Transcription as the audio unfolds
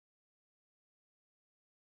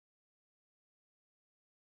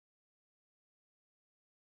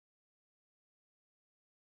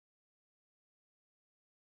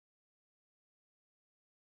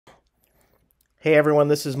Hey everyone,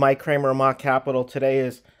 this is Mike Kramer of Mott Capital. Today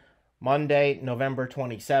is Monday, November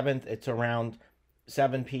 27th. It's around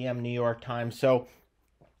 7 p.m. New York time. So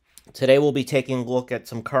today we'll be taking a look at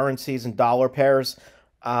some currencies and dollar pairs.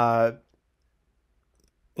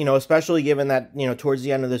 Especially given that, towards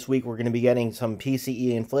the end of this week, we're going to be getting some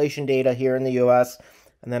PCE inflation data here in the U.S.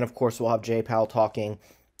 And then, of course, we'll have Jay Powell talking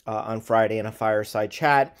on Friday in a fireside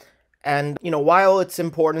chat. And, while it's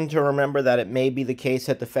important to remember that it may be the case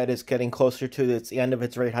that the Fed is getting closer to the end of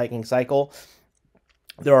its rate hiking cycle,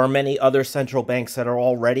 there are many other central banks that are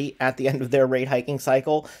already at the end of their rate hiking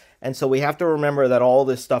cycle. And so we have to remember that all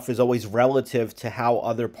this stuff is always relative to how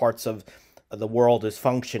other parts of the world is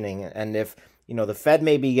functioning. And if, the Fed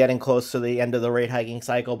may be getting close to the end of the rate hiking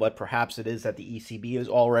cycle, but perhaps it is that the ECB is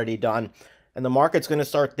already done. And the market's going to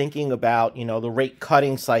start thinking about, the rate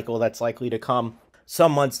cutting cycle that's likely to come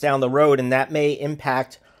some months down the road, and that may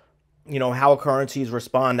impact, how currencies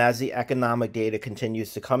respond as the economic data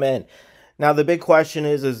continues to come in. Now, the big question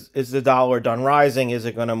is the dollar done rising? Is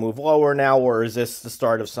it going to move lower now, or is this the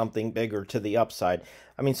start of something bigger to the upside?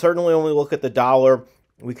 I mean, certainly when we look at the dollar,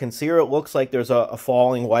 we can see here it looks like there's a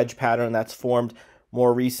falling wedge pattern that's formed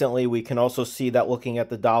more recently. We can also see that looking at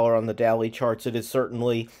the dollar on the daily charts, it is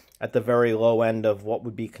certainly at the very low end of what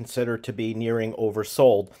would be considered to be nearing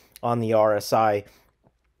oversold on the RSI.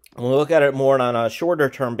 When we look at it more on a shorter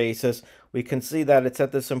term basis, we can see that it's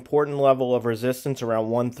at this important level of resistance around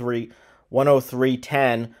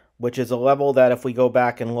 103.10, which is a level that if we go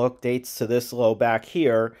back and look, dates to this low back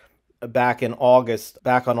here, back on August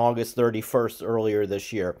 31st earlier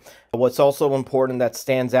this year. What's also important that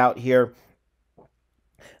stands out here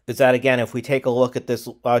is that, again, if we take a look at this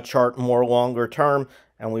chart more longer term,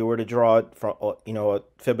 and we were to draw it from, a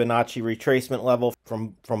Fibonacci retracement level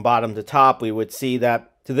from bottom to top, we would see that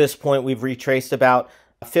to this point, we've retraced about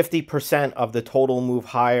 50% of the total move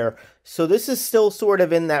higher. So this is still sort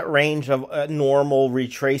of in that range of a normal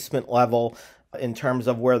retracement level in terms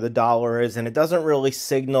of where the dollar is. And it doesn't really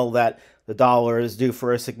signal that the dollar is due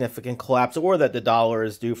for a significant collapse or that the dollar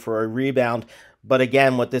is due for a rebound. But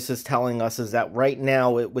again, what this is telling us is that right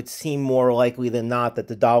now it would seem more likely than not that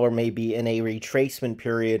the dollar may be in a retracement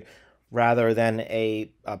period rather than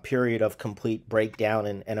a period of complete breakdown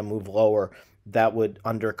and a move lower that would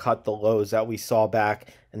undercut the lows that we saw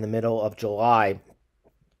back in the middle of July.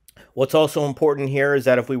 What's also important here is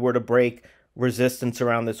that if we were to break resistance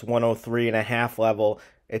around this 103.5 level,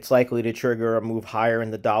 it's likely to trigger a move higher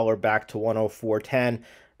in the dollar back to 104.10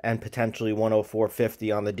 and potentially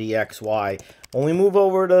 104.50 on the DXY. When we move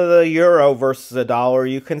over to the euro versus the dollar,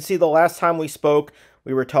 you can see the last time we spoke,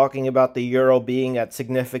 we were talking about the euro being at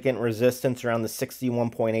significant resistance around the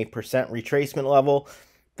 61.8% retracement level.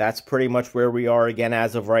 That's pretty much where we are again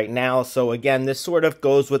as of right now. So again, this sort of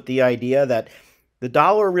goes with the idea that the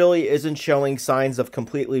dollar really isn't showing signs of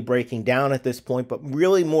completely breaking down at this point, but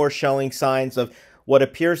really more showing signs of what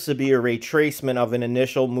appears to be a retracement of an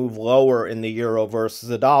initial move lower in the euro versus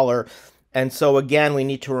the dollar. And so again, we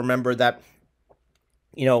need to remember that,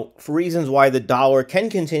 for reasons why the dollar can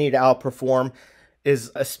continue to outperform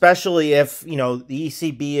is especially if, the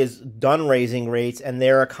ECB is done raising rates and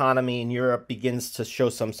their economy in Europe begins to show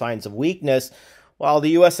some signs of weakness, while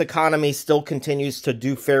the U.S. economy still continues to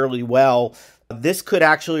do fairly well. This could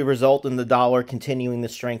actually result in the dollar continuing to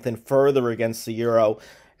strengthen further against the euro.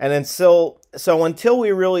 And then so until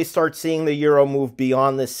we really start seeing the euro move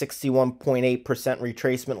beyond this 61.8%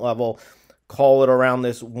 retracement level, call it around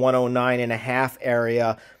this 109.5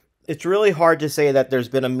 area, it's really hard to say that there's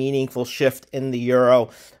been a meaningful shift in the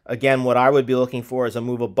euro. Again, what I would be looking for is a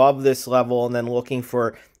move above this level and then looking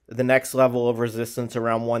for the next level of resistance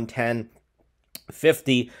around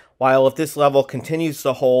 110.50. While if this level continues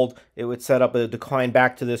to hold, it would set up a decline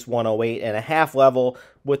back to this 108.5 level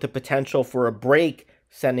with the potential for a break,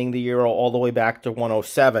 sending the euro all the way back to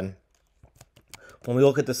 107. When we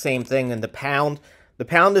look at the same thing in the pound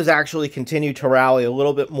has actually continued to rally a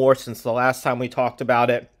little bit more since the last time we talked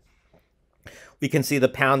about it. We can see the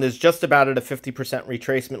pound is just about at a 50%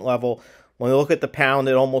 retracement level. When we look at the pound,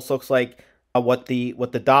 it almost looks like what the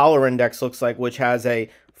dollar index looks like, which has a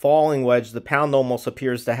falling wedge. The pound almost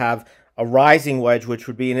appears to have a rising wedge, which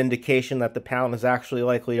would be an indication that the pound is actually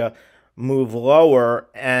likely to move lower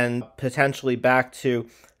and potentially back to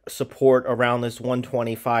support around this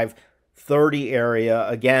 125.30 area.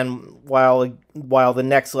 Again, while the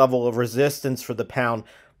next level of resistance for the pound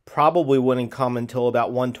probably wouldn't come until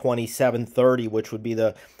about 127.30, which would be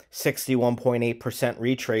the 61.8%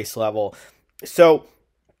 retrace level. So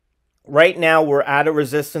right now we're at a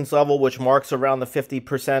resistance level which marks around the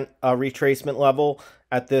 50% retracement level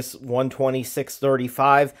at this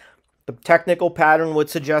 126.35. The technical pattern would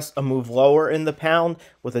suggest a move lower in the pound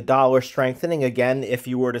with a dollar strengthening. Again, if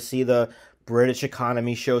you were to see the British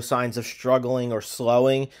economy show signs of struggling or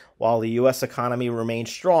slowing while the US economy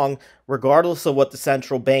remains strong, regardless of what the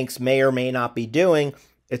central banks may or may not be doing,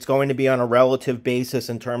 it's going to be on a relative basis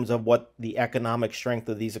in terms of what the economic strength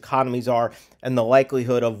of these economies are and the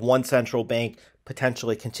likelihood of one central bank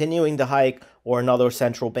potentially continuing to hike or another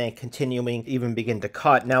central bank continuing to even begin to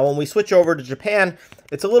cut. Now, when we switch over to Japan,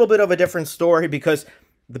 it's a little bit of a different story because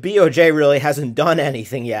the BOJ really hasn't done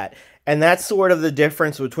anything yet. And that's sort of the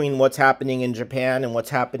difference between what's happening in Japan and what's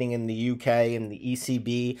happening in the UK and the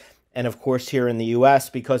ECB and, of course, here in the US,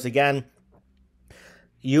 because, again,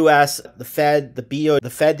 US, the Fed, the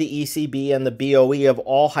ECB, and the BOE have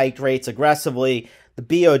all hiked rates aggressively. The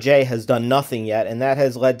BOJ has done nothing yet, and that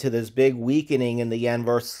has led to this big weakening in the yen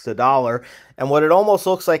versus the dollar. And what it almost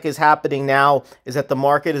looks like is happening now is that the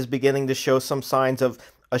market is beginning to show some signs of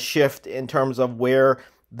a shift in terms of where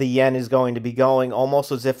the yen is going to be going, almost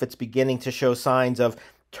as if it's beginning to show signs of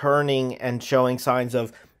turning and showing signs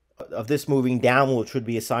of this moving down, which would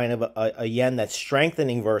be a sign of a yen that's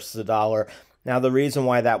strengthening versus the dollar. Now, the reason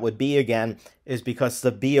why that would be, again, is because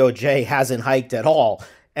the BOJ hasn't hiked at all.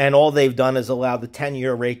 And all they've done is allow the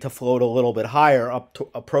 10-year rate to float a little bit higher, up to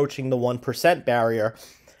approaching the 1% barrier.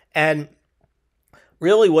 And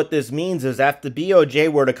really what this means is if the BOJ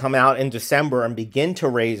were to come out in December and begin to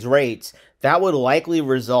raise rates, that would likely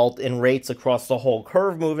result in rates across the whole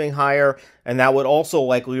curve moving higher, and that would also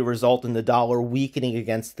likely result in the dollar weakening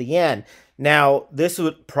against the yen. Now, this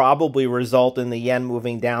would probably result in the yen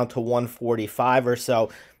moving down to 145 or so,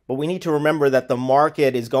 but we need to remember that the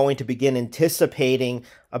market is going to begin anticipating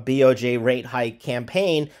a BOJ rate hike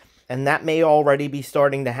campaign, and that may already be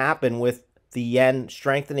starting to happen with the yen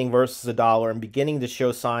strengthening versus the dollar and beginning to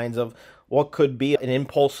show signs of what could be an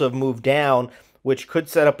impulsive move down, which could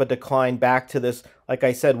set up a decline back to this, like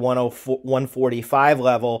I said, 145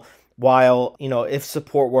 level, while, if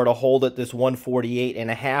support were to hold at this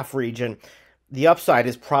 148.5 region, the upside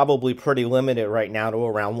is probably pretty limited right now to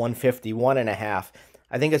around 151.5.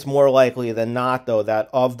 I think it's more likely than not, though, that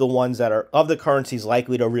of the currencies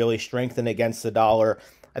likely to really strengthen against the dollar,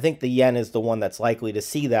 I think the yen is the one that's likely to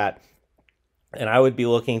see that. And I would be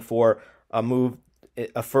looking for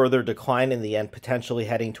a further decline in the yen, potentially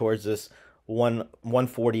heading towards this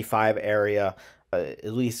 145 area,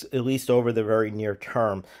 at least over the very near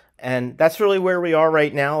term. And that's really where we are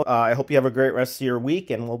right now. I hope you have a great rest of your week,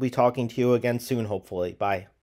 and we'll be talking to you again soon, hopefully. Bye.